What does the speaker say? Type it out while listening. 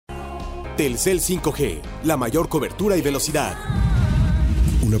Telcel 5G, la mayor cobertura y velocidad.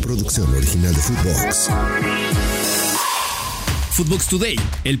 Una producción original de Footbox. Footbox Today,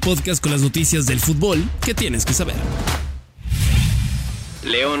 el podcast con las noticias del fútbol que tienes que saber.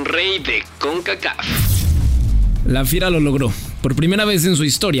 León rey de CONCACAF. La Fiera lo logró. Por primera vez en su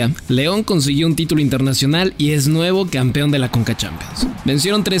historia, León consiguió un título internacional y es nuevo campeón de la Conca Champions.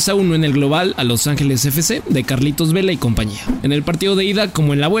 Vencieron 3-1 en el global a Los Ángeles FC de Carlitos Vela y compañía. En el partido de ida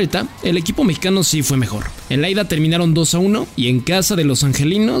como en la vuelta, el equipo mexicano sí fue mejor. En la ida terminaron 2-1 y en casa de los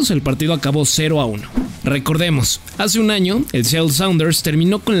angelinos el partido acabó 0-1. Recordemos, hace un año el Seattle Sounders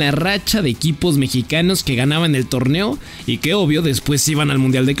terminó con la racha de equipos mexicanos que ganaban el torneo y que obvio después iban al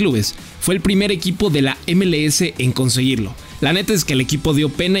Mundial de Clubes. Fue el primer equipo de la MLS en conseguirlo. La neta es que el equipo dio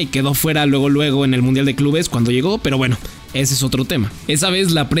pena y quedó fuera luego en el Mundial de Clubes cuando llegó, pero bueno, ese es otro tema. Esa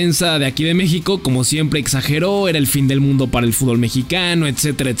vez la prensa de aquí de México, como siempre, exageró, era el fin del mundo para el fútbol mexicano,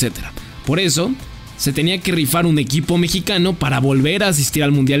 etcétera, etcétera. Por eso, se tenía que rifar un equipo mexicano para volver a asistir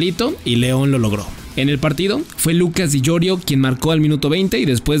al Mundialito y León lo logró. En el partido fue Lucas Di Llorio quien marcó al minuto 20 y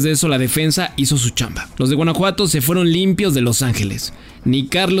después de eso la defensa hizo su chamba. Los de Guanajuato se fueron limpios de Los Ángeles. Ni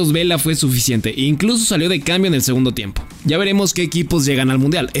Carlos Vela fue suficiente e incluso salió de cambio en el segundo tiempo. Ya veremos qué equipos llegan al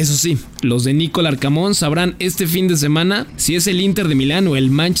Mundial. Eso sí, los de Nico Larcamón sabrán este fin de semana si es el Inter de Milán o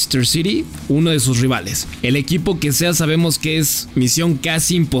el Manchester City, uno de sus rivales. El equipo que sea sabemos que es misión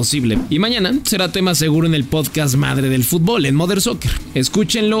casi imposible. Y mañana será tema seguro en el podcast Madre del Fútbol en Mother Soccer.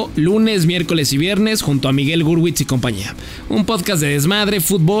 Escúchenlo lunes, miércoles y viernes junto a Miguel Gurwitz y compañía. Un podcast de desmadre,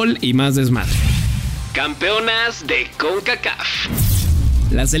 fútbol y más desmadre. Campeonas de CONCACAF.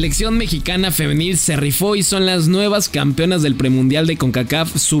 La selección mexicana femenil se rifó y son las nuevas campeonas del premundial de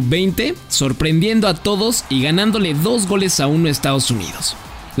CONCACAF Sub-20, sorprendiendo a todos y ganándole 2-1 a Estados Unidos.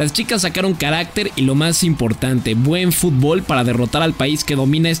 Las chicas sacaron carácter y lo más importante, buen fútbol para derrotar al país que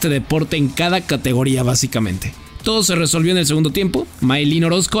domina este deporte en cada categoría básicamente. Todo se resolvió en el segundo tiempo. Maylin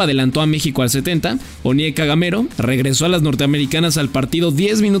Orozco adelantó a México al 70. Onyeka Gamero regresó a las norteamericanas al partido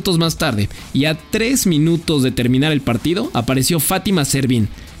 10 minutos más tarde. Y a 3 minutos de terminar el partido apareció Fátima Servín.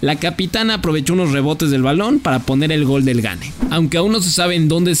 La capitana aprovechó unos rebotes del balón para poner el gol del gane. Aunque aún no se sabe en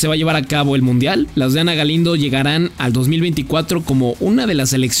dónde se va a llevar a cabo el Mundial, las de Ana Galindo llegarán al 2024 como una de las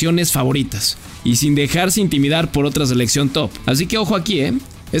selecciones favoritas. Y sin dejarse intimidar por otra selección top. Así que ojo aquí,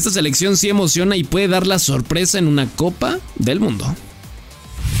 Esta selección sí emociona y puede dar la sorpresa en una Copa del Mundo.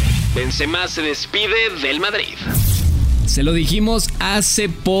 Benzema se despide del Madrid. Se lo dijimos hace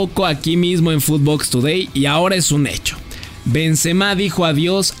poco aquí mismo en Footbox Today y ahora es un hecho. Benzema dijo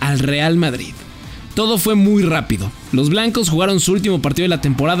adiós al Real Madrid. Todo fue muy rápido. Los blancos jugaron su último partido de la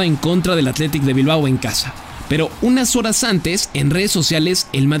temporada en contra del Athletic de Bilbao en casa. Pero unas horas antes, en redes sociales,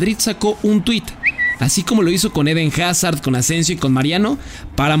 el Madrid sacó un tuit. Así como lo hizo con Eden Hazard, con Asensio y con Mariano,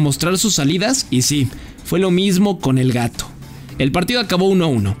 para mostrar sus salidas, y sí, fue lo mismo con el gato. El partido acabó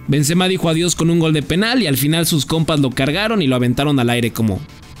 1-1, Benzema dijo adiós con un gol de penal y al final sus compas lo cargaron y lo aventaron al aire como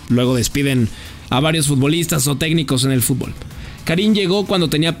luego despiden a varios futbolistas o técnicos en el fútbol. Karim llegó cuando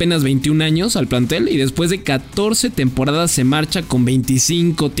tenía apenas 21 años al plantel y después de 14 temporadas se marcha con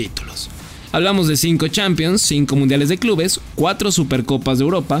 25 títulos. Hablamos de 5 Champions, 5 Mundiales de Clubes, 4 Supercopas de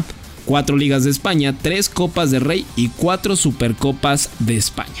Europa, 4 Ligas de España, 3 Copas de Rey y 4 Supercopas de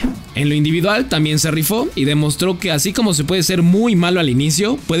España. En lo individual también se rifó y demostró que así como se puede ser muy malo al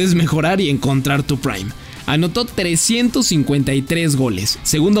inicio, puedes mejorar y encontrar tu prime. Anotó 353 goles,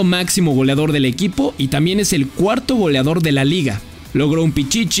 segundo máximo goleador del equipo y también es el cuarto goleador de la liga. Logró un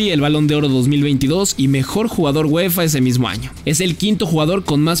Pichichi, el Balón de Oro 2022 y mejor jugador UEFA ese mismo año. Es el quinto jugador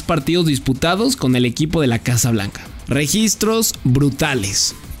con más partidos disputados con el equipo de la Casa Blanca. Registros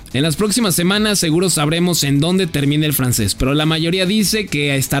brutales. En las próximas semanas seguro sabremos en dónde termina el francés, pero la mayoría dice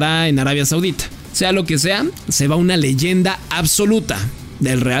que estará en Arabia Saudita. Sea lo que sea, se va una leyenda absoluta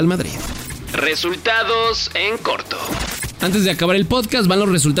del Real Madrid. Resultados en corto. Antes de acabar el podcast van los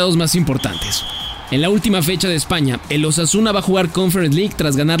resultados más importantes. En la última fecha de España, el Osasuna va a jugar Conference League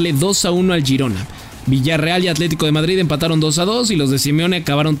tras ganarle 2-1 al Girona. Villarreal y Atlético de Madrid empataron 2-2 y los de Simeone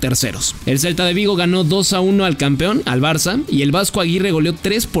acabaron terceros. El Celta de Vigo ganó 2-1 al campeón, al Barça, y el Vasco Aguirre goleó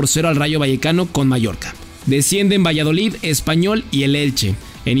 3-0 al Rayo Vallecano con Mallorca. Descienden Valladolid, Español y el Elche.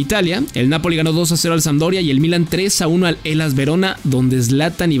 En Italia, el Napoli ganó 2-0 al Sampdoria y el Milan 3-1 al Hellas Verona, donde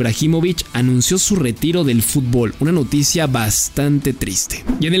Zlatan Ibrahimovic anunció su retiro del fútbol, una noticia bastante triste.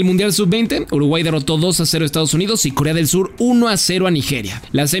 Y en el Mundial Sub-20, Uruguay derrotó 2-0 a Estados Unidos y Corea del Sur 1-0 a Nigeria.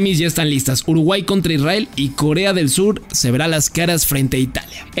 Las semis ya están listas, Uruguay contra Israel y Corea del Sur se verá las caras frente a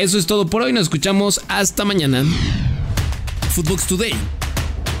Italia. Eso es todo por hoy, nos escuchamos hasta mañana. Footbox Today.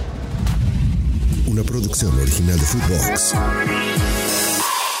 Una producción original de Footbox.